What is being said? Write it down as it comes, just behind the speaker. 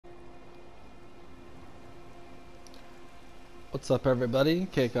What's up, everybody?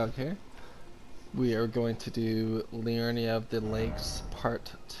 Kcog here. We are going to do Liurnia of the Lakes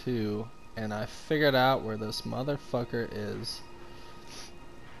Part 2, and I figured out where this motherfucker is.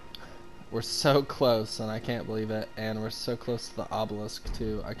 We're so close, and I can't believe it, and we're so close to the obelisk,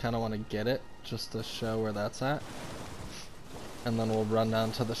 too. I kind of want to get it, just to show where that's at. And then we'll run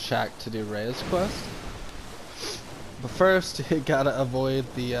down to the shack to do Rhea's quest. But first, you gotta avoid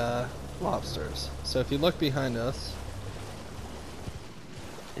the lobsters. So if you look behind us,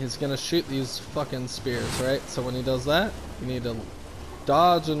 he's gonna shoot these fucking spears, right? So when he does that, you need to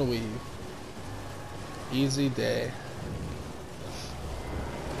dodge and weave. Easy day.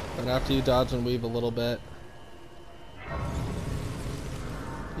 But after you dodge and weave a little bit,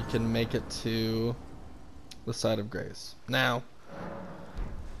 you can make it to the side of grace. Now,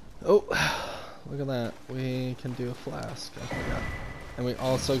 oh, look at that. We can do a flask. I forgot. And we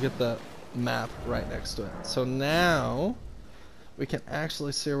also get the map right next to it. So now we can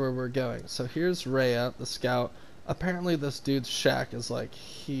actually see where we're going. So here's Rhea, the scout. Apparently this dude's shack is like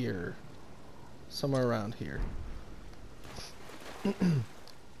here. Somewhere around here.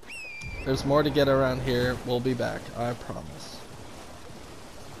 There's more to get around here. We'll be back, I promise.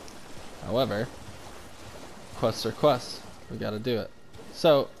 However, quests are quests. We gotta do it.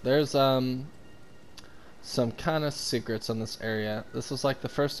 So there's some kind of secrets in this area. This is like the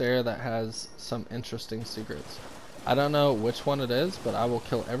first area that has some interesting secrets. I don't know which one it is, but I will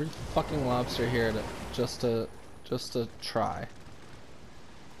kill every fucking lobster here just to try.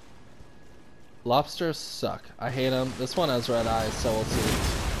 Lobsters suck. I hate them. This one has red eyes, so we'll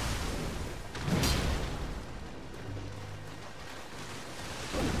see.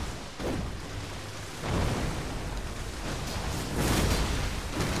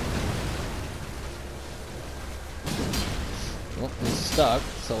 Well, he's stuck,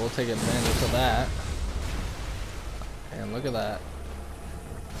 so we'll take advantage of that. And look at that.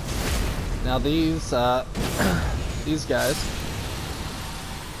 Now these these guys.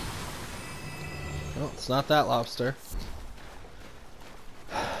 Oh, it's not that lobster.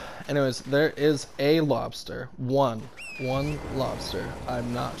 Anyways, there is a lobster. One lobster.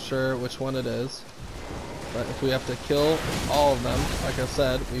 I'm not sure which one it is. But if we have to kill all of them, like I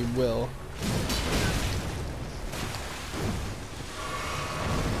said, we will.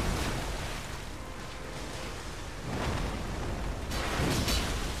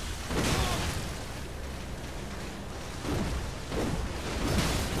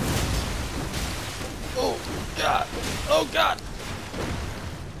 Oh god!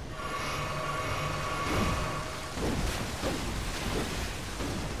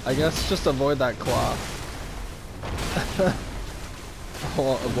 I guess just avoid that claw.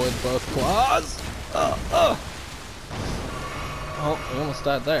 I'll avoid both claws! Oh, we almost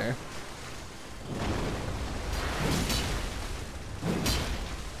died there.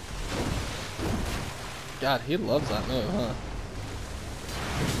 God, he loves that move, huh?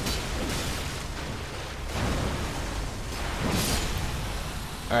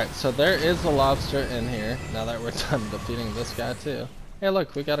 Alright, so there is a lobster in here, now that we're done defeating this guy too. Hey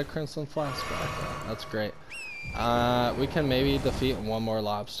look, we got a crimson flask back. That's great. We can maybe defeat one more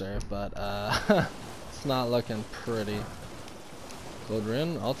lobster, but it's not looking pretty. Gold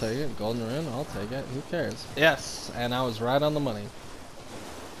rune, I'll take it. Golden rune, I'll take it. Who cares? Yes, and I was right on the money.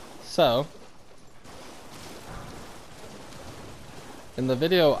 So, in the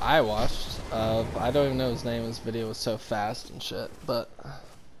video I watched of, I don't even know his name, his video was so fast and shit, but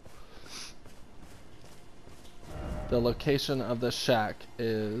the location of the shack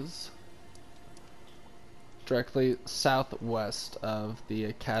is directly southwest of the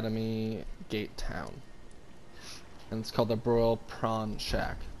Academy Gate Town. And it's called the Broil Prawn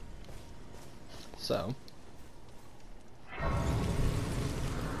Shack. So,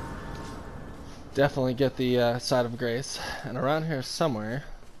 definitely get the side of grace. And around here somewhere,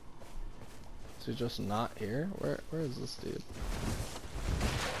 is he just not here? Where is this dude?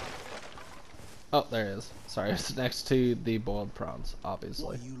 Oh, there he is. Sorry, it's next to the boiled prawns,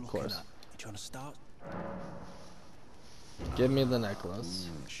 obviously. Of course. You trying to start? Give me the necklace.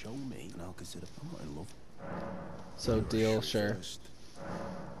 Show me, and I'll consider. I'm in love. So deal, sure.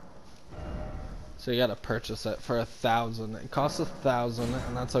 So you gotta purchase it for 1,000. It costs 1,000,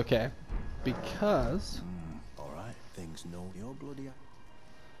 and that's okay, because. All right, things know your bloody.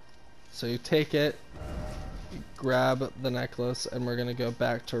 So you take it, you grab the necklace, and we're gonna go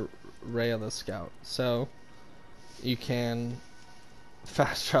back to Rhea the Scout. So you can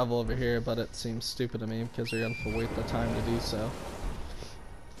fast travel over here, but it seems stupid to me because you're gonna have to wait the time to do so.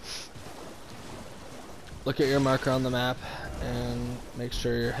 Look at your marker on the map and make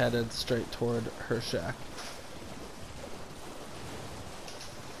sure you're headed straight toward her shack.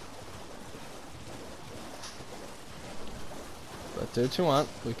 But do what you want.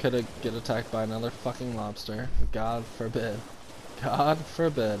 We could get attacked by another fucking lobster. God forbid. God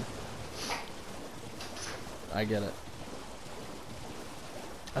forbid. I get it.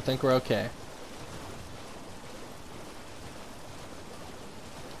 I think we're okay.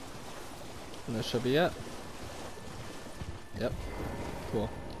 And this should be it. Yep. Cool.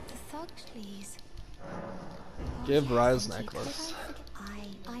 The thug, please. Give yes, Rise thank you. necklace.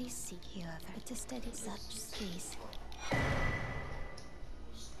 I seek you over to steady such, please.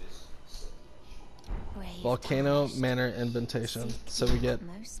 Brave Volcano tarnished. Manor invitation. Seek So we get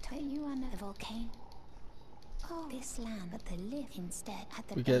most you are a volcano. Oh, this land, but they live instead at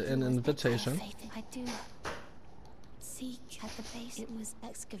the We base. get an It was invitation. I have faith in. I do seek at the base. It was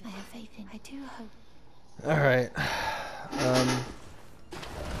excavated. I have faith in. I do hope. Alright.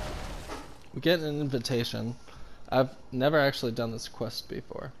 We get an invitation. I've never actually done this quest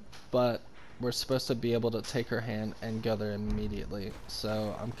before, but we're supposed to be able to take her hand and go there immediately.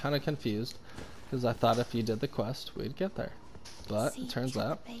 So I'm kind of confused, because I thought if you did the quest, we'd get there. But it turns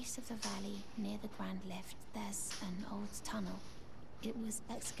out... At the base of the valley, near the Grand Lift, there's an old tunnel. It was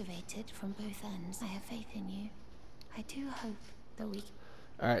excavated from both ends. I have faith in you. I do hope that we...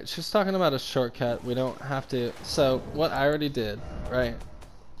 Alright, she's talking about a shortcut. We don't have to... So, what I already did, right?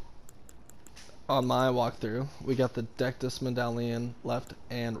 On my walkthrough, we got the Dectus Medallion left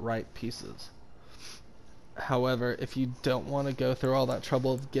and right pieces. However, if you don't want to go through all that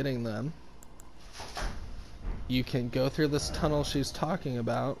trouble of getting them, you can go through this tunnel she's talking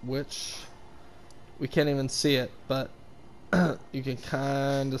about, which we can't even see it, but you can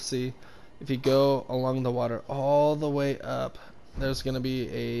kind of see if you go along the water all the way up, there's going to be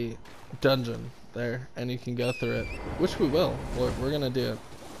a dungeon there, and you can go through it, which we will. We're going to do it.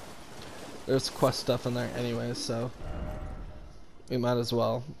 There's quest stuff in there anyway, so we might as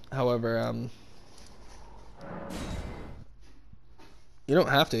well. However, you don't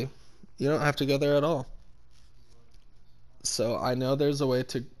have to. You don't have to go there at all. So I know there's a way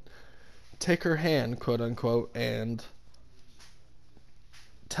to take her hand, quote unquote, and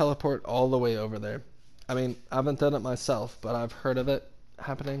teleport all the way over there. I mean, I haven't done it myself, but I've heard of it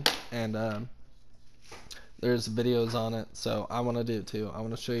happening, and there's videos on it, so I want to do it too. I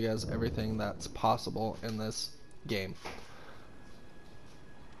want to show you guys everything that's possible in this game.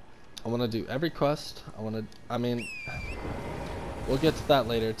 I want to do every quest. I mean, we'll get to that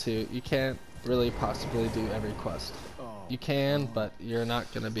later too. You can't really possibly do every quest. You can, but you're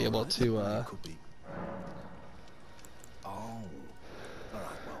not going to be able to,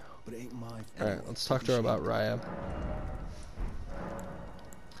 Alright, let's talk to her about Raya.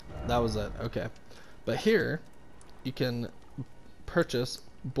 That was it, okay. But here, you can purchase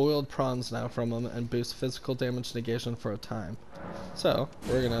boiled prawns now from them and boost physical damage negation for a time. So,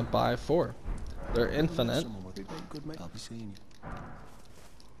 we're gonna buy 4. They're infinite.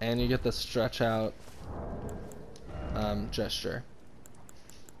 And you get the stretch out gesture.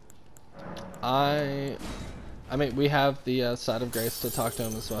 I mean, we have the side of grace to talk to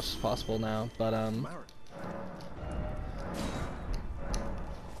him as much as possible now, but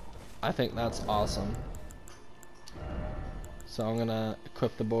I think that's awesome. So I'm gonna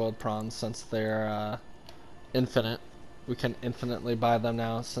equip the boiled prawns since they're infinite. We can infinitely buy them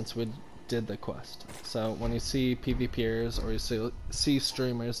now since we did the quest. So when you see PvPers or you see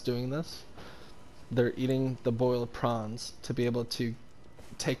streamers doing this, they're eating the boiled prawns to be able to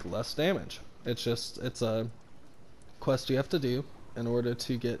take less damage. It's a quest you have to do in order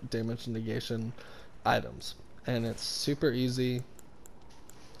to get damage negation items, and it's super easy.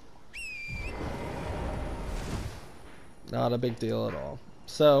 Not a big deal at all.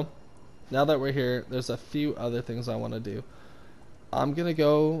 So now that we're here, there's a few other things I want to do. I'm gonna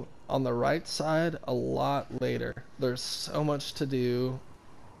go on the right side a lot later. There's so much to do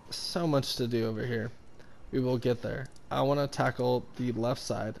over here. We will get there. I want to tackle the left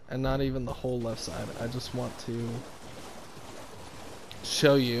side, and not even the whole left side. I just want to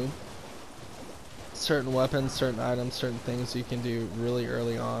show you certain weapons, certain items, certain things you can do really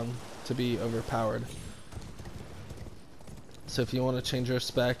early on to be overpowered. So if you want to change your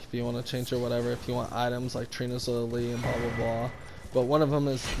spec, if you want to change your whatever, if you want items like Trina's Lily and blah blah blah. But one of them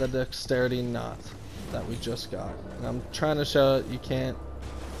is the dexterity knot that we just got. And I'm trying to show it, you can't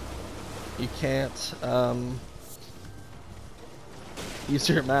use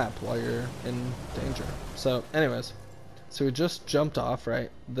your map while you're in danger. So anyways, so we just jumped off, right?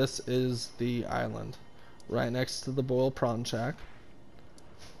 This is the island right next to the boiled prawn shack,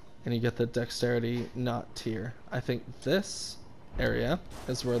 and you get the dexterity knot tier. I think this area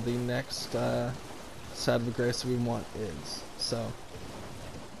is where the next side of grace we want is. So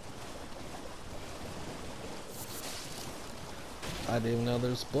I didn't even know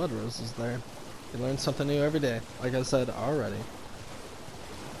there's blood roses there. You learn something new every day. Like I said already.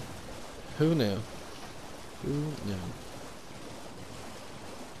 Who knew? Who knew?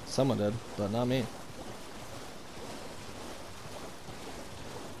 Someone did, but not me.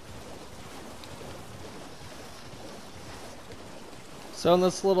 So in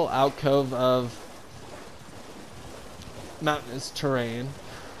this little alcove of mountainous terrain,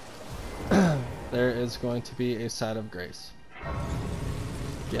 there is going to be a side of grace.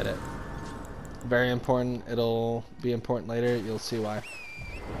 Get it? Very important. It'll be important later. You'll see why.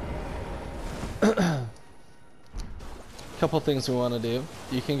 Couple things we want to do.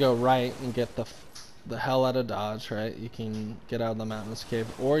 You can go right and get the hell out of Dodge, right? You can get out of the mountainous cave,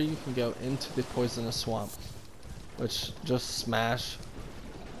 or you can go into the poisonous swamp, which just smash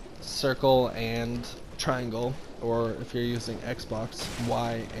circle and triangle, or if you're using Xbox,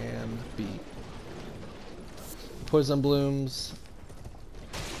 Y and B. Poison blooms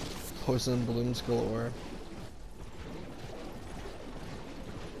galore.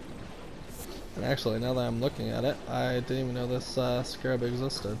 And actually, now that I'm looking at it, I didn't even know this scarab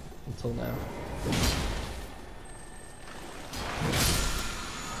existed until now.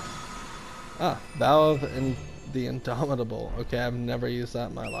 Ah, Bow of the Indomitable. Okay, I've never used that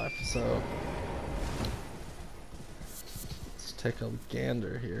in my life, so let's take a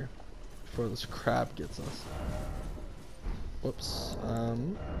gander here before this crab gets us. Whoops.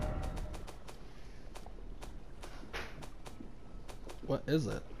 What is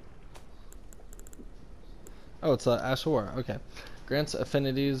it? Oh, it's Ash of War. Okay. Grants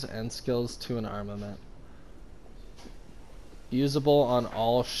affinities and skills to an armament. Usable on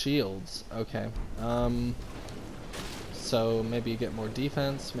all shields. Okay. So maybe you get more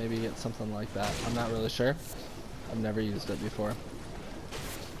defense, maybe you get something like that. I'm not really sure. I've never used it before.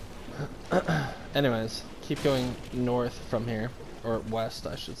 Anyways, keep going north from here. Or west,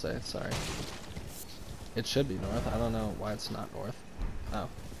 I should say. Sorry. It should be north. I don't know why it's not north. Oh,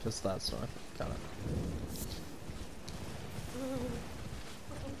 because that's north. Got it.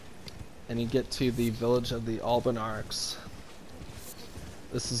 And you get to the village of the Albinarchs.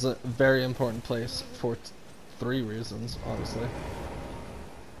 This is a very important place for 3 reasons, honestly.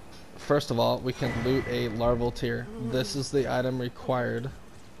 First of all, we can loot a larval tier. This is the item required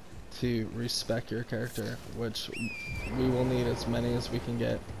to respec your character, which we will need as many as we can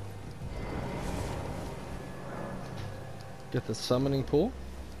get. Get the summoning pool.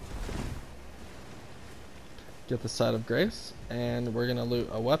 Get the Side of Grace, and we're gonna loot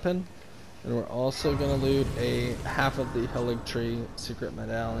a weapon, and we're also gonna loot a half of the Haligtree secret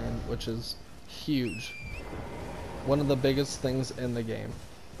medallion, which is huge. One of the biggest things in the game.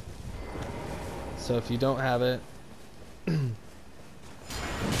 So if you don't have it,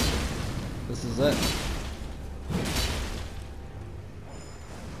 this is it.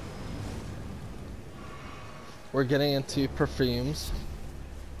 We're getting into perfumes.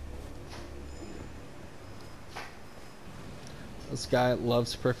 This guy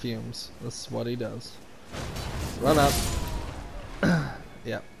loves perfumes. This is what he does. Run up.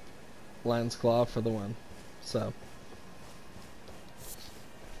 Yep. Lion's Claw for the win. So.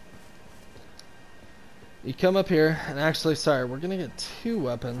 You come up here, and actually, sorry, we're gonna get 2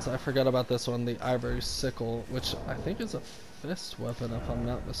 weapons. I forgot about this one, the Ivory Sickle, which I think is a fist weapon if I'm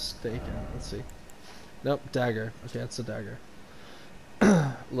not mistaken. Let's see. Nope, dagger. Okay, it's a dagger.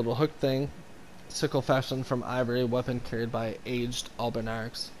 Little hook thing. Sickle fashioned from ivory, weapon carried by aged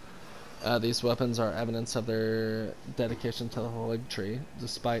Albinarchs. These weapons are evidence of their dedication to the Haligtree,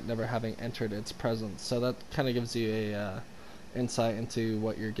 despite never having entered its presence. So that kind of gives you a insight into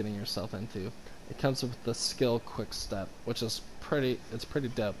what you're getting yourself into. It comes with the skill Quick Step, which is pretty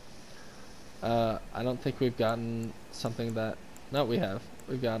dope. I don't think we've gotten something that... No, we have.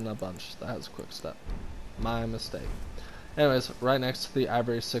 We've gotten a bunch that has Quick Step. My mistake. Anyways, right next to the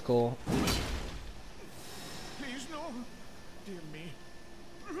Ivory Sickle...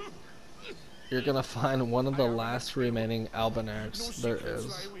 You're gonna find one of the last remaining Albinarchs there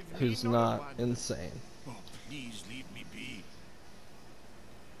is, who's not insane.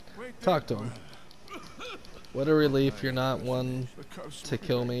 Talk to him. What a relief you're not one to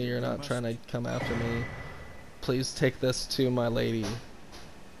kill me, you're not trying to come after me. Please take this to my lady.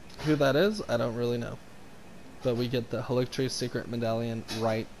 Who that is, I don't really know. But we get the Haligtree secret medallion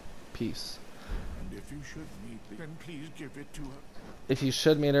right piece. And if you should meet, then please give it to her. If you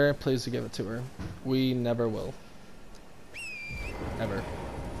should meet her, please give it to her. We never will. Ever.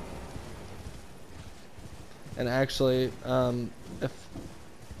 And actually, if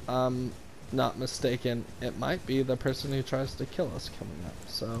I'm not mistaken, it might be the person who tries to kill us coming up,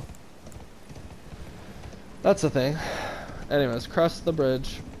 so... That's the thing. Anyways, cross the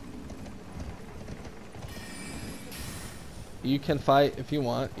bridge. You can fight if you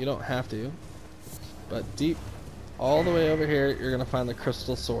want. You don't have to. But deep, all the way over here, you're going to find the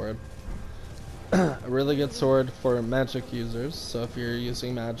crystal sword. A really good sword for magic users. So if you're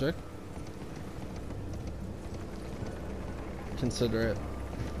using magic, consider it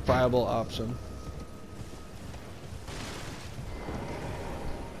a viable option.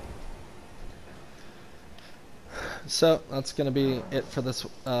 So that's gonna be it for this.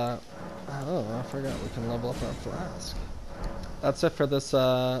 Oh, I forgot we can level up our flask. That's it for this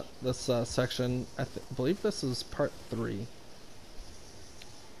section. I believe this is part 3.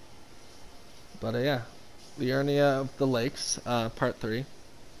 But yeah, Liurnia of the Lakes, part 3.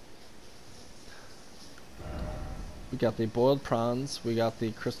 We got the boiled prawns. We got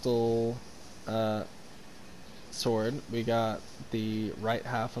the crystal sword. We got the right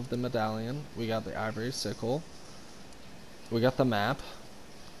half of the medallion. We got the ivory sickle. We got the map,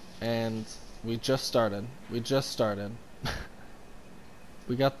 and we just started. We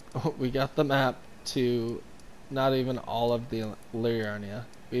got the map to not even all of the Liurnia.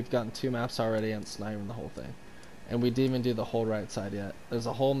 We've gotten 2 maps already, and it's not even the whole thing. And we didn't even do the whole right side yet. There's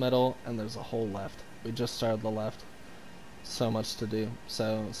a whole middle, and there's a whole left. We just started the left. So much to do.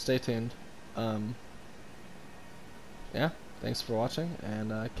 So stay tuned. Yeah, thanks for watching,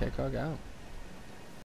 and KCOG out.